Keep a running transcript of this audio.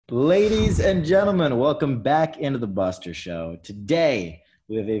Ladies and gentlemen, welcome back into the Buster Show. Today,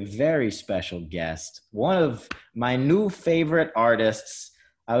 we have a very special guest, one of my new favorite artists.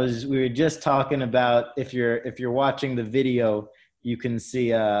 We were just talking about if you're watching the video, you can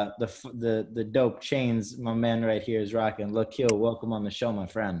see the dope chains my man right here is rocking. Luh Kel, welcome on the show, my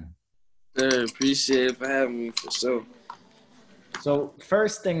friend. Sir, appreciate it for having me for sure. So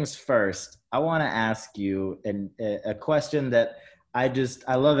first things first, I want to ask you a question that I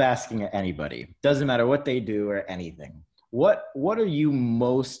love asking anybody. Doesn't matter what they do or anything. What are you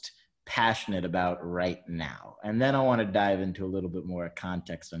most passionate about right now? And then I want to dive into a little bit more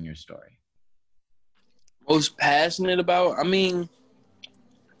context on your story. Most passionate about? I'm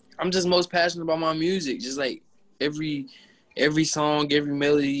just most passionate about my music. Just like every song, every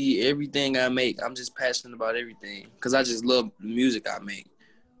melody, everything I make, I'm just passionate about everything because I just love the music I make.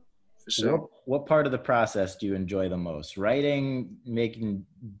 For sure. What part of the process do you enjoy the most? Writing, making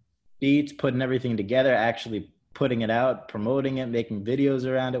beats, putting everything together, actually putting it out, promoting it, making videos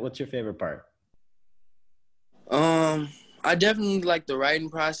around it? What's your favorite part? I definitely like the writing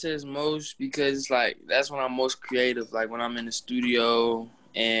process most because like that's when I'm most creative. Like when I'm in the studio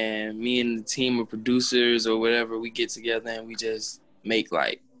and me and the team of producers or whatever, we get together and we just make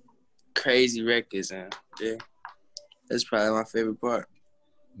like crazy records and yeah, that's probably my favorite part.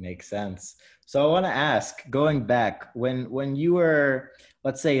 Makes sense. So I want to ask, going back, when you were,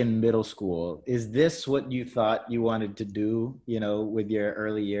 let's say in middle school, is this what you thought you wanted to do, with your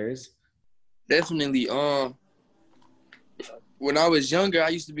early years? Definitely. When I was younger, I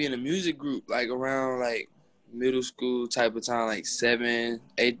used to be in a music group, like around like middle school type of time, like 7th,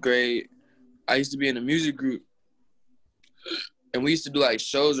 8th grade. I used to be in a music group, and we used to do like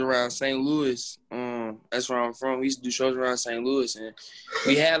shows around St. Louis. That's where I'm from. We used to do shows around St. Louis, and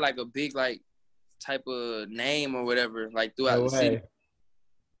we had like a big like type of name or whatever, like throughout No the city. way.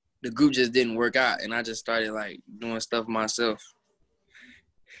 The group just didn't work out, and I just started like doing stuff myself.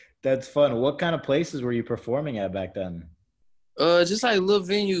 That's fun. What kind of places were you performing at back then? Just like little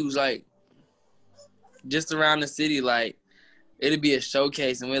venues, like just around the city, like it'd be a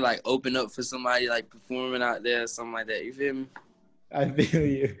showcase, and we like open up for somebody like performing out there, or something like that. You feel me? I feel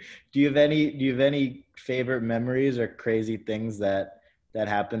you. Do you have any favorite memories or crazy things that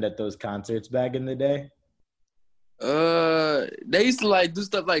happened at those concerts back in the day? They used to like do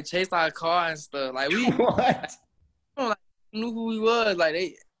stuff like chase our car and stuff. Like What? don't, like, knew who we was.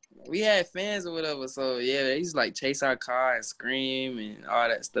 Like we had fans or whatever. So yeah, they used to like chase our car and scream and all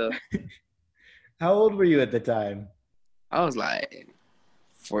that stuff. How old were you at the time? I was like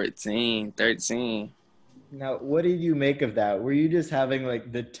 14, 13. Now, what did you make of that? Were you just having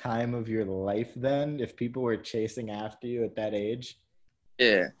like the time of your life then, if people were chasing after you at that age?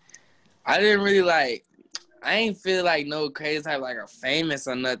 Yeah, I didn't really like. I ain't feel like no crazy type like a famous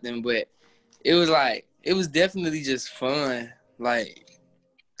or nothing, but it was definitely just fun. Like,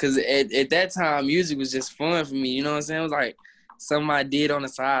 cause at that time music was just fun for me. You know what I'm saying? It was like something I did on the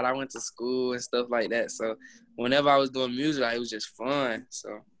side. I went to school and stuff like that. So whenever I was doing music, like, it was just fun.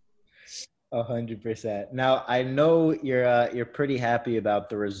 So 100%. Now, I know you're pretty happy about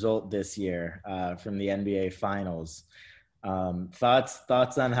the result this year from the NBA Finals.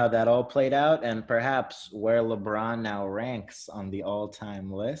 Thoughts on how that all played out, and perhaps where LeBron now ranks on the all-time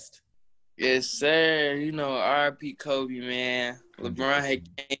list? yes, sir. You know, R.I.P. Kobe, man. LeBron had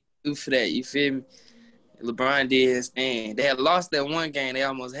 100%. came through for that. You feel me? LeBron did his thing. They had lost that one game. They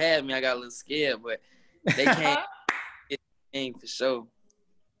almost had me. I got a little scared, but they came in for sure.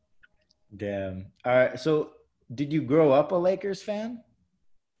 Damn. All right. So, did you grow up a Lakers fan?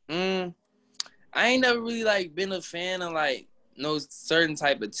 Mm, I ain't never really like been a fan of like no certain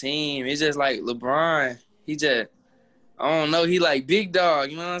type of team. It's just like LeBron. He just I don't know. He like big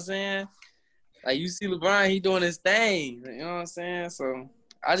dog. You know what I'm saying? Like you see LeBron, he doing his thing. You know what I'm saying? So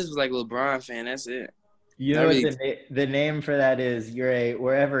I just was like a LeBron fan. That's it. You know Not what really. the name for that is? You're a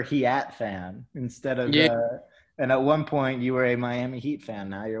wherever he at fan instead of Yeah, and at one point you were a Miami Heat fan.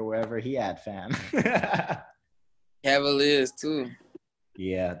 Now you're wherever he at fan. Cavaliers too.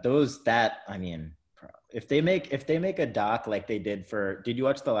 Yeah, I mean, if they make a doc like they did for, did you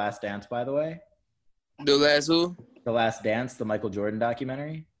watch The Last Dance, by the way? The last who? The Last Dance, the Michael Jordan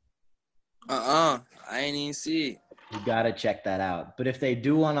documentary? I ain't even see it. You gotta check that out. But if they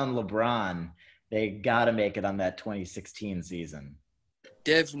do one on LeBron, they gotta make it on that 2016 season.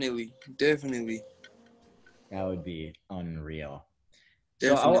 Definitely, definitely, That would be unreal.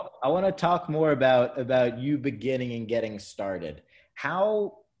 So definitely. I want to talk more about you beginning and getting started.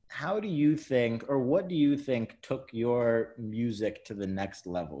 How how do you think, or what do you think took your music to the next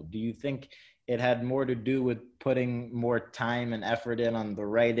level? Do you think it had more to do with putting more time and effort in on the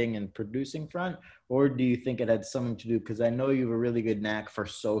writing and producing front? Or do you think it had something to do, because I know you have a really good knack for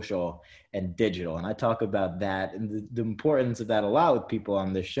social and digital, and I talk about that and the importance of that a lot with people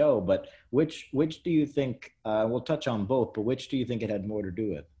on this show, but which do you think, we'll touch on both, but which do you think it had more to do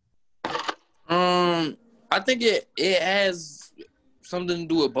with? I think it has something to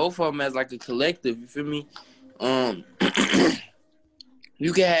do with both of them as like a collective. You feel me? Um,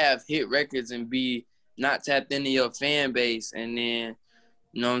 you can have hit records and be not tapped into your fan base, and then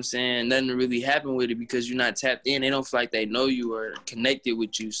you know what I'm saying, nothing really happen with it because you're not tapped in. They don't feel like they know you or connected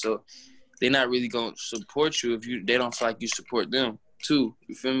with you, so they're not really gonna support you if they don't feel like you support them too.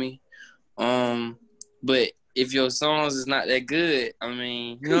 You feel me? But if your songs is not that good, I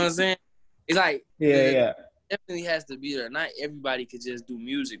mean, you know what I'm saying? It's like Yeah. definitely has to be there. Not everybody could just do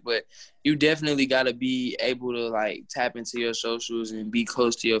music, but you definitely got to be able to like tap into your socials and be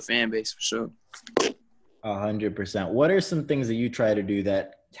close to your fan base for sure. 100%. What are some things that you try to do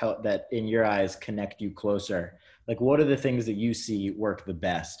that help, that in your eyes connect you closer? Like, what are the things that you see work the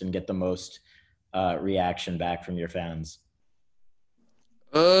best and get the most reaction back from your fans?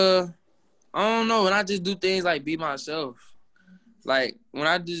 I don't know. When I just do things like be myself, like when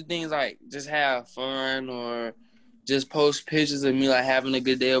I do things like just have fun or just post pictures of me like having a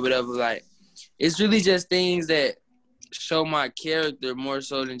good day or whatever, like it's really just things that show my character more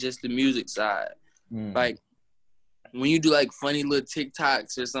so than just the music side. Like when you do like funny little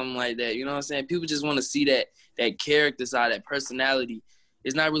TikToks or something like that, you know what I'm saying? People just want to see that character side, that personality.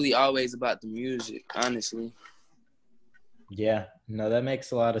 It's not really always about the music, honestly. Yeah, no, that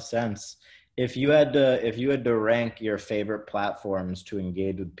makes a lot of sense. If you had to rank your favorite platforms to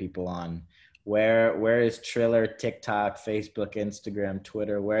engage with people on, where is Triller, TikTok, Facebook, Instagram,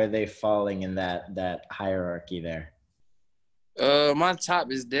 Twitter? Where are they falling in that hierarchy there? My top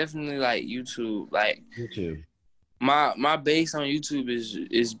is definitely like YouTube. Like YouTube. my base on YouTube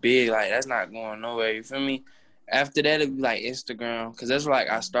is big. Like that's not going nowhere. You feel me? After that, it'd be like Instagram, cause that's like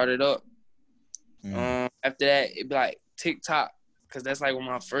I started up. After that, it'd be like TikTok, cause that's like when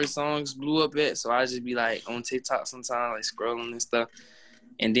my first songs blew up at. So I just be like on TikTok sometimes, like scrolling and stuff.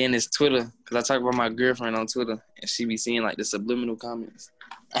 And then it's Twitter, cause I talk about my girlfriend on Twitter, and she be seeing like the subliminal comments.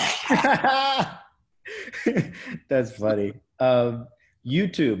 That's funny.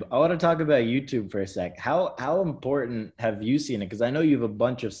 YouTube. I want to talk about YouTube for a sec. How important have you seen it? Because I know you have a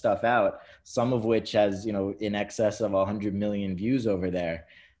bunch of stuff out, some of which has, you know, in excess of 100 million views over there.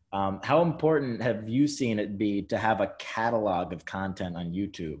 How important have you seen it be to have a catalog of content on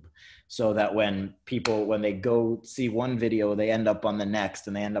YouTube, so that when they go see one video, they end up on the next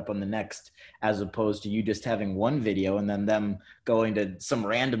and they end up on the next, as opposed to you just having one video and then them going to some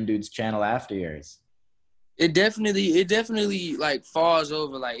random dude's channel after yours? It definitely like falls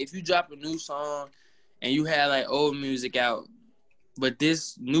over. Like if you drop a new song and you have like old music out, but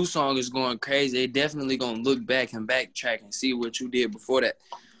this new song is going crazy, they definitely gonna look back and backtrack and see what you did before that.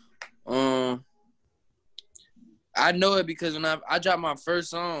 I know it because when I dropped my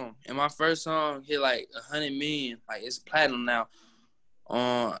first song and my first song hit like 100 million, like it's platinum now.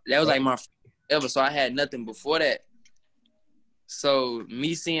 That was like my first ever, so I had nothing before that. So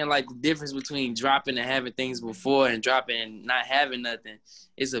me seeing like the difference between dropping and having things before and dropping and not having nothing,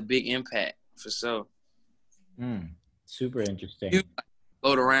 it's a big impact for sure. Super You interesting.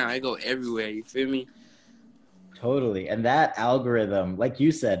 float around, it go everywhere. You feel me? Totally. And that algorithm, like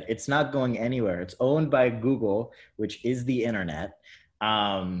you said, it's not going anywhere. It's owned by Google, which is the internet.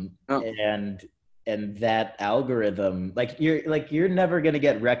 Oh, And that algorithm, you're never gonna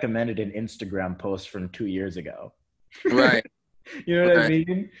get recommended an Instagram post from 2 years ago. right, You know what I right.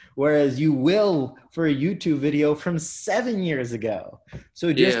 mean? Whereas you will for a YouTube video from 7 years ago.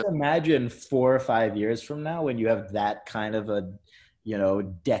 So just Yeah, imagine 4 or 5 years from now when you have that kind of a, you know,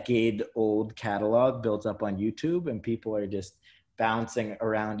 decade old catalog built up on YouTube and people are just bouncing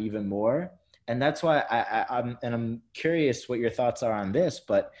around even more. And that's why I'm curious what your thoughts are on this,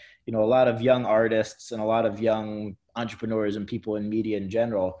 but you know, a lot of young artists and a lot of young entrepreneurs and people in media in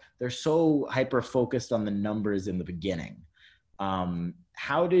general, they're so hyper focused on the numbers in the beginning.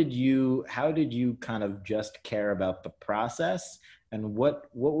 How did you kind of just care about the process, and what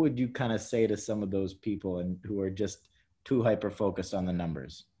would you kind of say to some of those people and who are just too hyper focused on the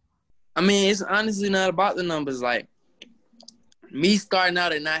numbers? I mean, it's honestly not about the numbers. Like me starting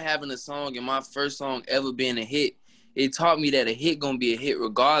out and not having a song and my first song ever being a hit, it taught me that a hit gonna be a hit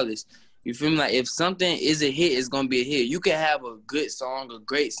regardless. You feel me? Like if something is a hit, it's gonna be a hit. You can have a good song, a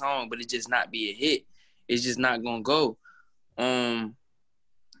great song, but it just not be a hit. It's just not gonna go.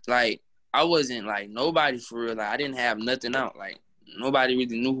 Like I wasn't like nobody for real. Like I didn't have nothing out. Like nobody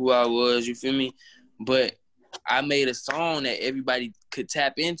really knew who I was. You feel me? But I made a song that everybody could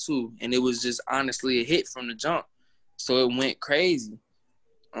tap into, and it was just honestly a hit from the jump. So it went crazy.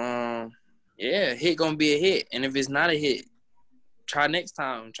 Yeah, hit gonna be a hit, and if it's not a hit, try next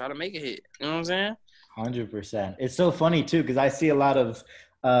time. Try to make a hit. You know what I'm saying? 100%. It's so funny too because I see a lot of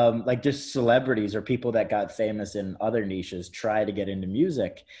like just celebrities or people that got famous in other niches try to get into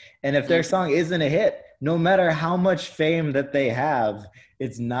music, and if their song isn't a hit, no matter how much fame that they have,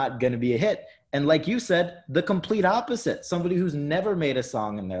 it's not going to be a hit. And like you said, the complete opposite. Somebody who's never made a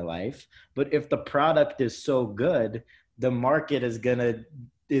song in their life, but if the product is so good, the market is gonna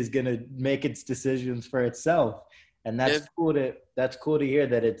make its decisions for itself, and that's cool to hear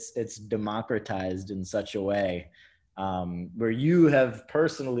that it's democratized in such a way where you have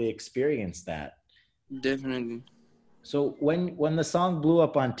personally experienced that. Definitely. So when the song blew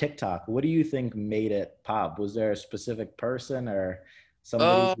up on TikTok, what do you think made it pop? Was there a specific person or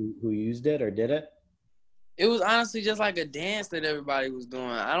somebody Uh, who used it or did it? it was honestly just like a dance that everybody was doing.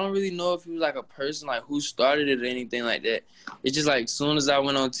 I don't really know if it was like a person like who started it or anything like that. It's just like as soon as I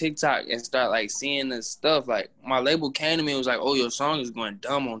went on TikTok and start like seeing this stuff, like my label came to me and was like, "Oh, your song is going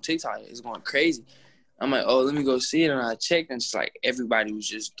dumb on TikTok. It's going crazy." I'm like, "Oh, let me go see it." And I checked, and just like everybody was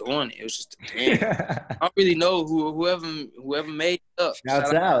just doing it. It was just a dance. I don't really know whoever made it up.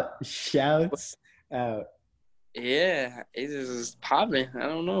 Shouts out. Shouts out. Yeah, it just popping. I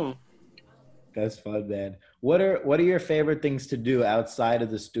don't know. That's fun, man. What are your favorite things to do outside of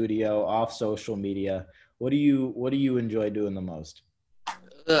the studio, off social media? What do you enjoy doing the most?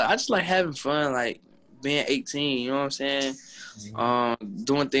 I just like having fun, like being 18. You know what I'm saying? Mhm.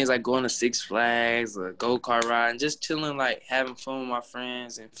 Doing things like going to Six Flags or go-kart riding, just chilling, like having fun with my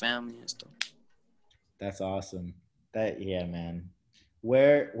friends and family and stuff. That's awesome. That yeah, man.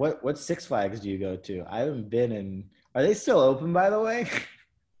 What Six Flags do you go to? I haven't been in. Are they still open, by the way?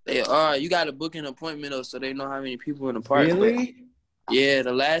 They are. You got to book an appointment though, so they know how many people in the park. But Really? yeah,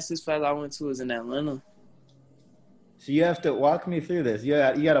 the last Six Flags I went to was in Atlanta. So you have to walk me through this. You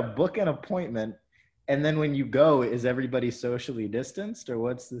got to book an appointment, and then when you go, is everybody socially distanced, or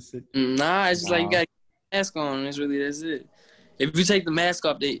what's the Nah, it's just like you got No. to keep the mask on. That's it. If you take the mask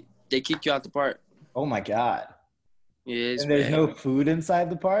off, they kick you out the park. Oh my God. Yeah, it's And there's bad. no food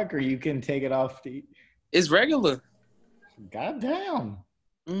inside the park, or you can take it off to eat. It's regular. God damn.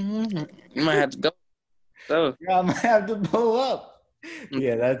 You might have to go. So Yeah, I might have to pull up.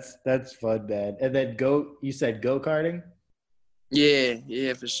 Yeah, that's fun, man. And then you said go-karting?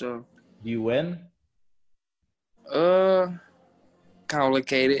 yeah, for sure. Do you win? Uh,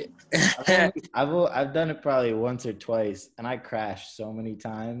 Complicated. I've done it probably once or twice, and I crashed so many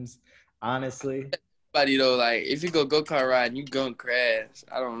times. Honestly, Buddy though, like if you go-kart riding, you gonna crash.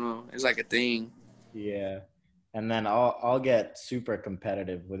 I don't know. It's like a thing. yeah. And then I'll get super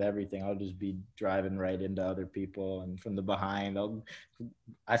competitive with everything. I'll just be driving right into other people and from the behind.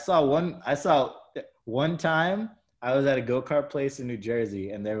 I saw one time I was at a go-kart place in New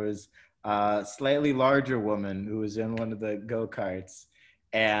Jersey, and there was a slightly larger woman who was in one of the go-karts,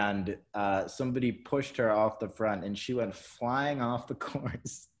 and somebody pushed her off the front, and she went flying off the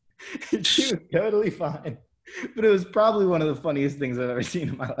course. She was totally fine, but it was probably one of the funniest things I've ever seen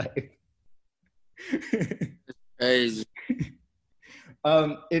in my life. Crazy.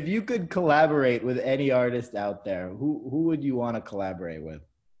 If you could collaborate with any artist out there, who would you want to collaborate with?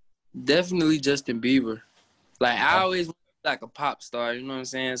 Definitely Justin Bieber. Like I always wanted to be like a pop star, you know what I'm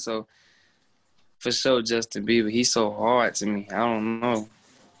saying? So for sure Justin Bieber. He's so hard to me. I don't know.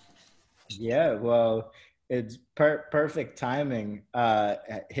 Yeah, well, it's perfect timing.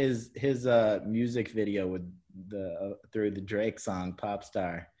 His music video with the through the Drake song "Pop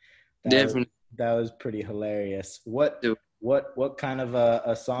Star," that was Definitely. that was pretty hilarious. What kind of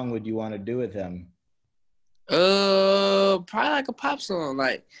a song would you want to do with him? Probably like a pop song,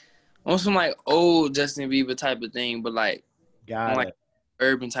 like on some like old Justin Bieber type of thing, but like on Got like it.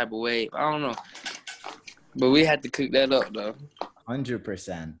 urban type of wave. I don't know. But we had to cook that up though.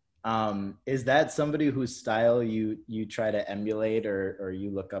 100%. Is that somebody whose style you try to emulate or you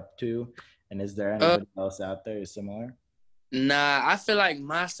look up to? And is there Uh anybody else out there who's similar? nah, I feel like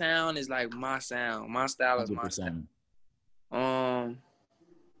my sound is like my sound. My style is my style. 100%. Um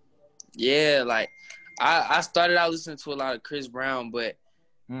yeah, like I started out listening to a lot of Chris Brown, but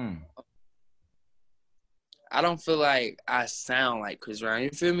Mm, I don't feel like I sound like Chris Brown. You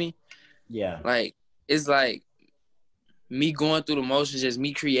feel me? yeah, Like it's like me going through the motions, just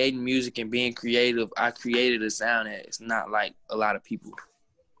me creating music and being creative. I created a sound that it's not like a lot of people.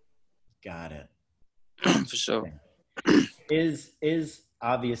 got it. For sure. Is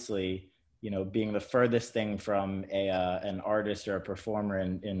obviously being the furthest thing from an artist or a performer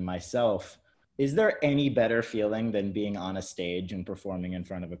in myself, is there any better feeling than being on a stage and performing in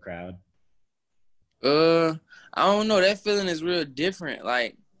front of a crowd? Uh, I don't know. That feeling is real different.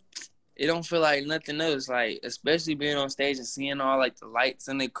 Like it don't feel like nothing else. Like especially being on stage and seeing all like the lights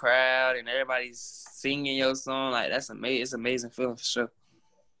in the crowd and everybody's singing your song. Like that's amazing. It's an amazing feeling for sure.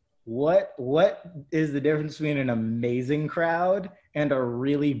 What is the difference between an amazing crowd and a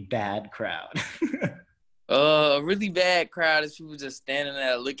really bad crowd? A really bad crowd is people just standing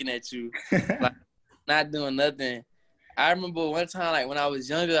there looking at you, like not doing nothing. I remember one time, like when I was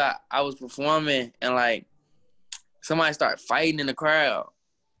younger, I was performing and like somebody started fighting in the crowd.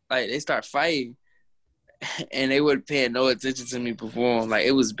 Like they start fighting and they weren't paying no attention to me perform. Like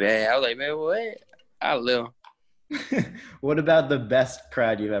it was bad. I was like, man, what? I left. What about the best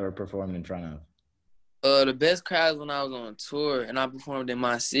crowd you've ever performed in front of? The best crowds when I was on tour and I performed in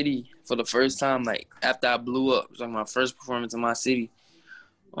my city for the first time, like after I blew up. It was like my first performance in my city.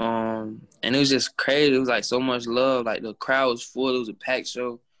 And it was just crazy. It was like so much love. Like the crowd was full. It was a packed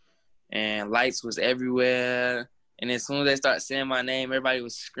show, and lights was everywhere. And as soon as they started saying my name, everybody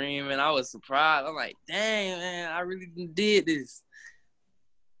was screaming. I was surprised. I'm like, dang, man, I really did this.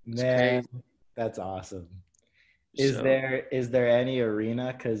 It's Man, crazy. that's awesome. Is So, there any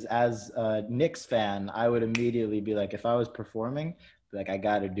arena? Because as a Knicks fan, I would immediately be like, if I was performing, like I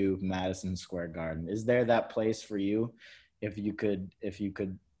got to do Madison Square Garden. Is there that place for you? If you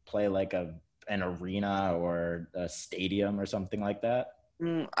could play like an arena or a stadium or something like that.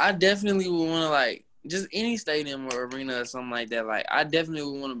 I definitely would want to like just any stadium or arena or something like that. Like, I definitely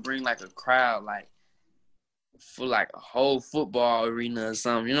would want to bring like a crowd, like for like a whole football arena or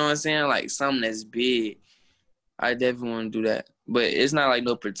something. You know what I'm saying? Like something that's big. I definitely want to do that, but it's not like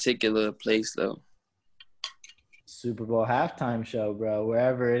no particular place though. Super Bowl halftime show, bro,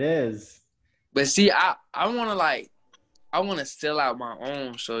 wherever it is. But see, I want to like I want to sell out my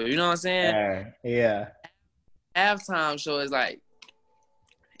own show. You know what I'm saying? There. Yeah. Halftime show is like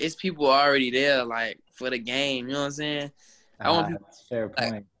it's people already there like for the game. You know what I'm saying? I want people That's a fair like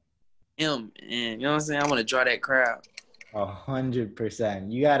point. him, and you know what I'm saying. I want to draw that crowd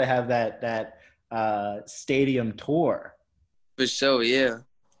 100%. You got to have that stadium tour. for sure. Yeah,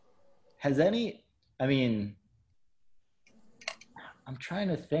 Has any? I mean, I'm trying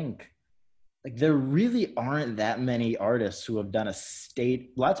to think. Like, there really aren't that many artists who have done a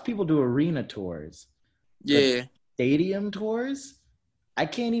state. Lots of people do arena tours, but yeah, stadium tours. I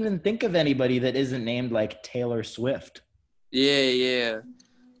can't even think of anybody that isn't named like Taylor Swift. yeah.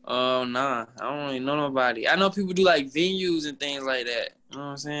 Oh nah, I don't really know nobody. I know people do like venues and things like that. You know what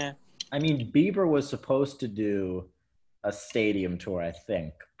I'm saying? I mean, Bieber was supposed to do a stadium tour, I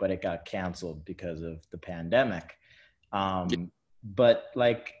think, but it got canceled because of the pandemic. But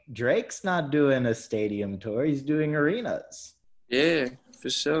like Drake's not doing a stadium tour; he's doing arenas. Yeah, for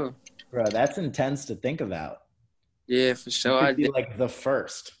sure. Bro, that's intense to think about. Yeah, for You sure. could be like the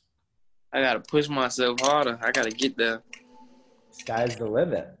first. I gotta push myself harder. I gotta get there. Sky's the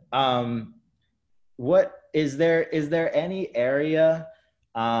limit. What is there any area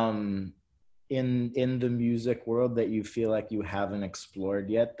um in the music world that you feel like you haven't explored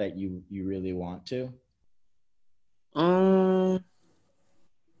yet that you really want to? Um,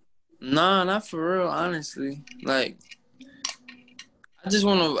 nah, not for real. Honestly, like I just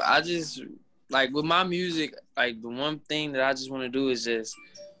wanna. I just like with my music. Like the one thing that I just want to do is just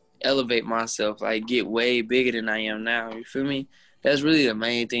elevate myself. Like get way bigger than I am now. You feel me? That's really the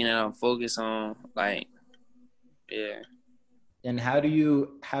main thing that I'm focused on. Like, yeah. And how do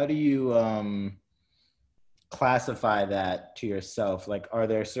you classify that to yourself? Like, are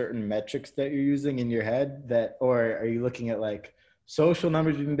there certain metrics that you're using in your head that, or are you looking at like social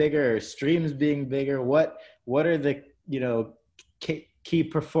numbers being bigger or streams being bigger? What are the, key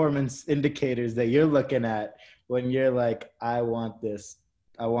performance indicators that you're looking at when you're like, I want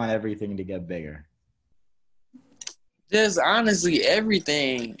everything to get bigger? Just honestly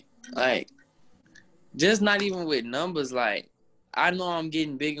everything. Like just not even with numbers. Like I know I'm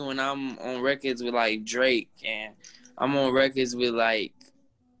getting bigger when I'm on records with like Drake and I'm on records with like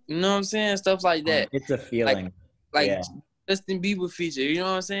you know what I'm saying stuff like that. It's a Like feeling. like Yeah. Justin Bieber feature. You know what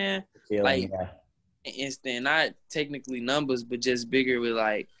I'm saying? Feeling. Like Yeah. instant, not technically numbers, but just bigger with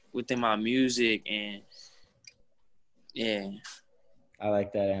like within my music and yeah. I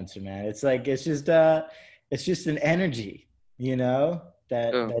like that answer, man. It's like it's just an energy, Oh.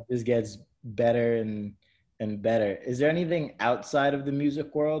 that just gets better and better. Is there anything outside of the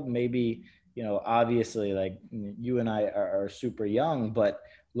music world? Maybe, obviously like you and I are super young, but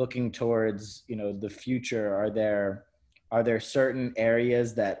looking towards, the future, are there are there certain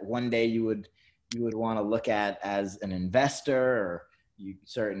areas that one day you would want to look at as an investor, or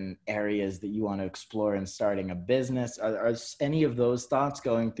certain areas that you want to explore in starting a business? Are any of those thoughts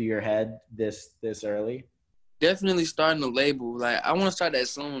going through your head this early? Definitely starting a label. Like I want to start that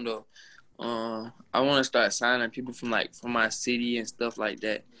soon though. I want to start signing people from my city and stuff like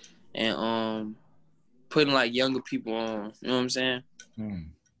that, and putting like younger people on. You know what I'm saying? Hmm.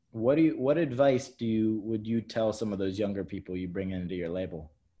 What advice would you tell some of those younger people you bring into your label?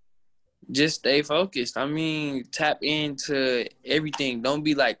 Just stay focused. I mean, tap into everything. Don't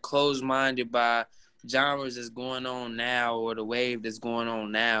be like closed minded by genres that's going on now or the wave that's going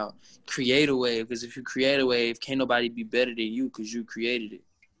on now. Create a wave, because if you create a wave, can't nobody be better than you because you created it.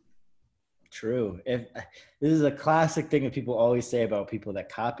 True. If this is a classic thing that people always say about people that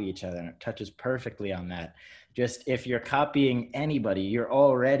copy each other, and it touches perfectly on that. Just if you're copying anybody,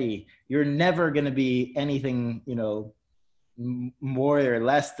 you're never going to be anything, more or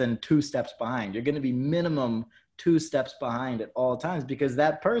less than 2 steps behind. You're going to be minimum 2 steps behind at all times, because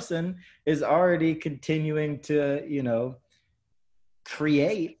that person is already continuing to,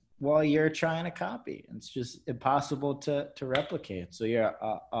 create while you're trying to copy. It's just impossible to replicate. So you're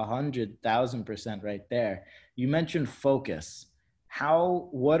 100,000% right there. You mentioned focus.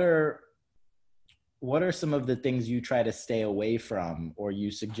 What are some of the things you try to stay away from, or you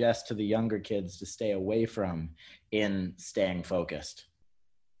suggest to the younger kids to stay away from in staying focused?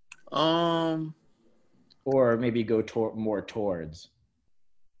 Um, Or maybe go more towards?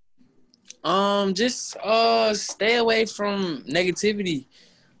 just stay away from negativity.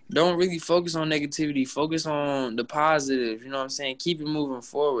 Don't really focus on negativity. Focus on the positive. You know what I'm saying? Keep it moving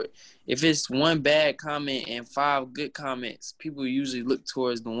forward. If it's one bad comment and 5 good comments, people usually look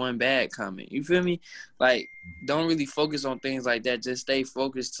towards the one bad comment. You feel me? Like, don't really focus on things like that. Just stay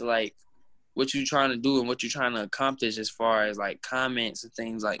focused to like what you're trying to do and what you're trying to accomplish as far as like comments and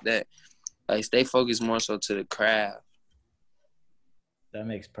things like that. Like, stay focused more so to the craft. That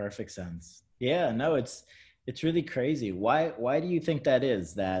makes perfect sense. Yeah, no, it's really crazy. Why do you think that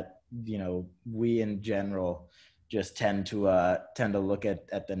is, that, we in general just tend to look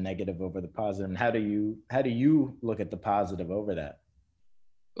at the negative over the positive? And how do you look at the positive over that?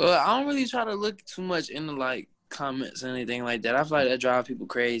 Well, I don't really try to look too much into like comments or anything like that. I feel like that drives people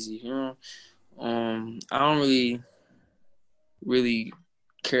crazy. You know, I don't really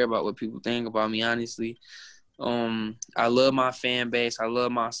care about what people think about me. Honestly, I love my fan base. I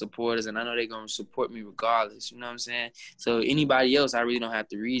love my supporters, and I know they're gonna support me regardless. You know what I'm saying? So anybody else, I really don't have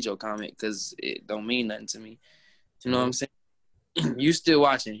to read your comment because it don't mean nothing to me. You know what I'm True. saying? You still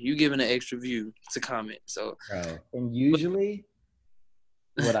watching? You giving an extra view to comment. So, Bro. And usually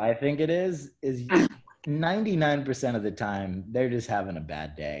what I think it is 99% of the time they're just having a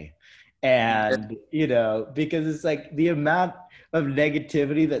bad day. And, because it's like the amount of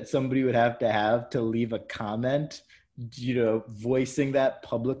negativity that somebody would have to leave a comment, voicing that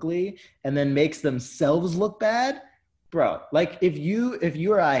publicly, and then makes themselves look bad. Bro, like if you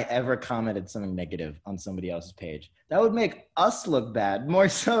or I ever commented something negative on somebody else's page, that would make us look bad more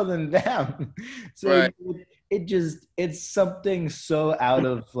so than them. So right. it's something so out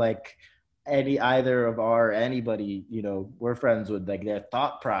of like either of anybody, we're friends with, like, their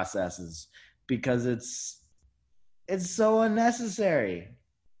thought processes, because it's so unnecessary.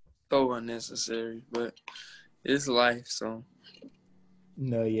 So unnecessary, but it's life. So,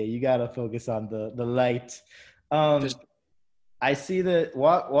 No, yeah, you gotta focus on the light. just, I see the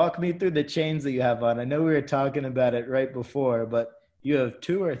walk me through the chains that you have on. I know we were talking about it right before, but you have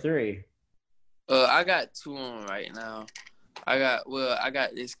two or three. I got 2 on right now. I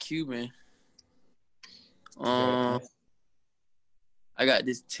got this Cuban. Very Um, nice. I got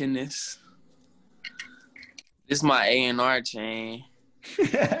this tennis. This is my A&R chain,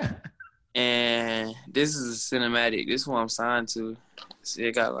 and this is a cinematic. This is what I'm signed to. See,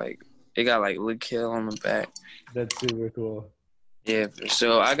 it got like Luh Kel on the back. That's super cool. Yeah, for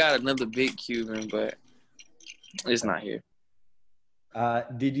sure. I got another big Cuban, but it's not here.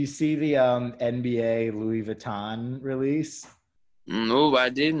 Did you see the NBA Louis Vuitton release? No, I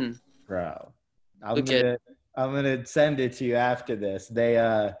didn't. Bro, I'm Look at. gonna I'm gonna send it to you after this. They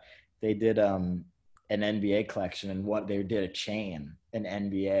did an NBA collection, and what they did a chain, an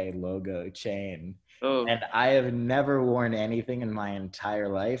NBA logo chain. Oh, And I have never worn anything in my entire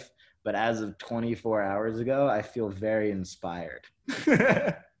life, but as of 24 hours ago, I feel very inspired.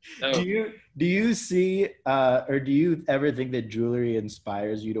 Do oh. you see or do you ever think that jewelry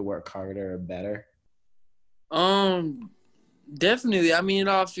inspires you to work harder or better? Um, Definitely. I mean, it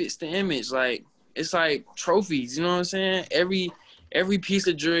all fits the image. Like, it's like trophies. You know what I'm saying? Every piece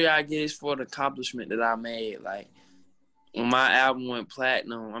of jewelry I get is for the accomplishment that I made. Like, when my album went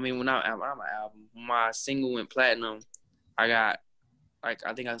platinum, when when my single went platinum, I got I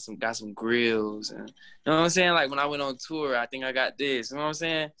think I got some grills, and you know what I'm saying. Like when I went on tour, I think I got this. You know what I'm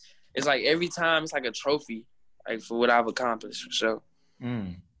saying? It's like every time it's like a trophy, like for what I've accomplished for sure.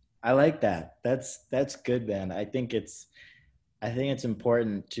 I like that. That's good, man. I think it's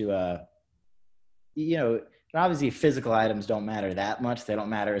important to you know, obviously physical items don't matter that much. They don't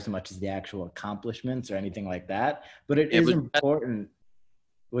matter as much as the actual accomplishments or anything like that. But it Yeah, is but important.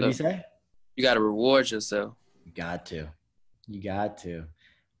 What do you say? you got to reward yourself. You got to. You got to.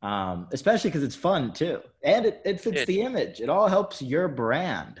 Especially because it's fun too. And it fits Yeah, the image. It all helps your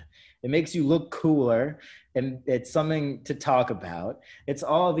brand. It makes you look cooler and it's something to talk about. It's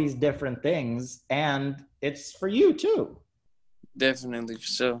all these different things and it's for you too. definitely for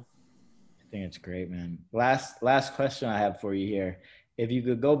sure. I think it's great, man. Last question I have for you here. If you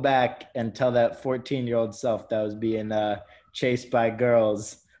could go back and tell that 14-year-old self that was being chased by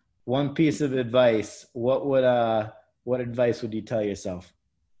girls one piece of advice, what advice would you tell yourself?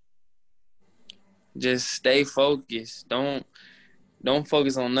 Just stay focused. Don't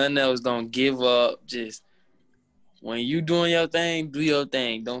focus on nothing else. Don't give up. Just when you doing your thing, do your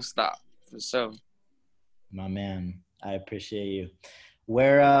thing. Don't stop for sure. My man, I appreciate you.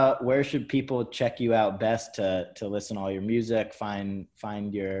 Where should people check you out best to listen to all your music, find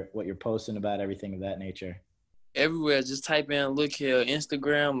your what you're posting about, everything of that nature? Everywhere, just type in Luh Kel,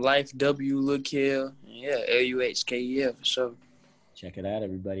 Instagram, Life W Luh Kel. Yeah, LUHKEL for sure. Check it out,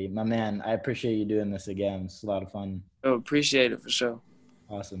 everybody. My man, I appreciate you doing this again. It's a lot of fun. I appreciate it for sure.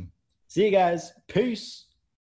 Awesome. See you guys. Peace.